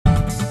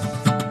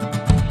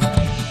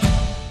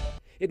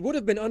It would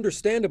have been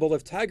understandable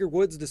if Tiger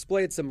Woods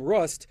displayed some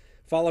rust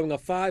following a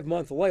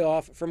 5-month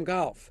layoff from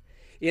golf.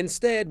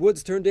 Instead,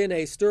 Woods turned in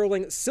a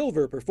sterling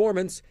silver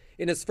performance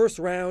in his first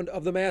round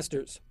of the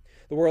Masters.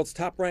 The world's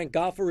top-ranked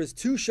golfer is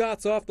 2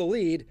 shots off the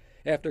lead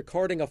after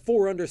carding a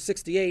 4-under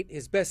 68,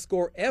 his best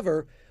score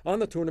ever on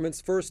the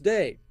tournament's first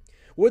day.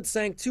 Woods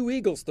sank 2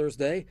 eagles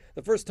Thursday,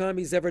 the first time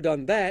he's ever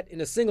done that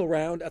in a single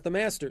round at the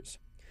Masters.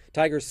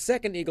 Tiger's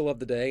second eagle of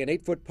the day, an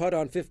 8-foot putt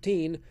on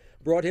 15,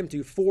 brought him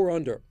to 4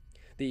 under.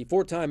 The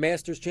 4-time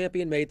Masters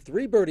champion made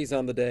 3 birdies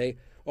on the day,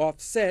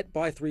 offset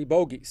by 3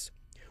 bogeys.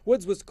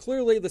 Woods was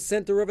clearly the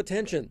center of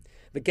attention.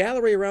 The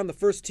gallery around the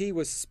first tee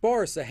was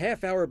sparse a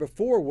half hour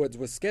before Woods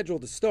was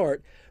scheduled to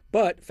start,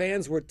 but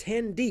fans were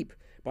 10 deep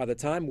by the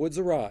time Woods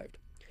arrived.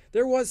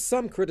 There was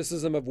some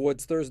criticism of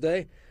Woods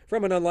Thursday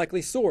from an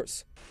unlikely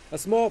source. A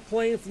small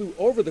plane flew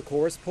over the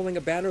course, pulling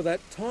a banner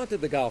that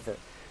taunted the golfer.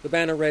 The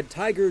banner read,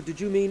 "Tiger, did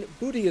you mean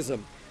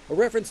Buddhism?" A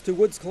reference to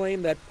Woods'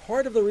 claim that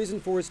part of the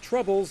reason for his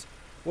troubles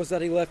was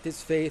that he left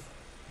his faith,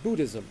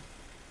 Buddhism.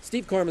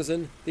 Steve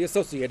Karmazin, The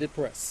Associated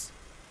Press.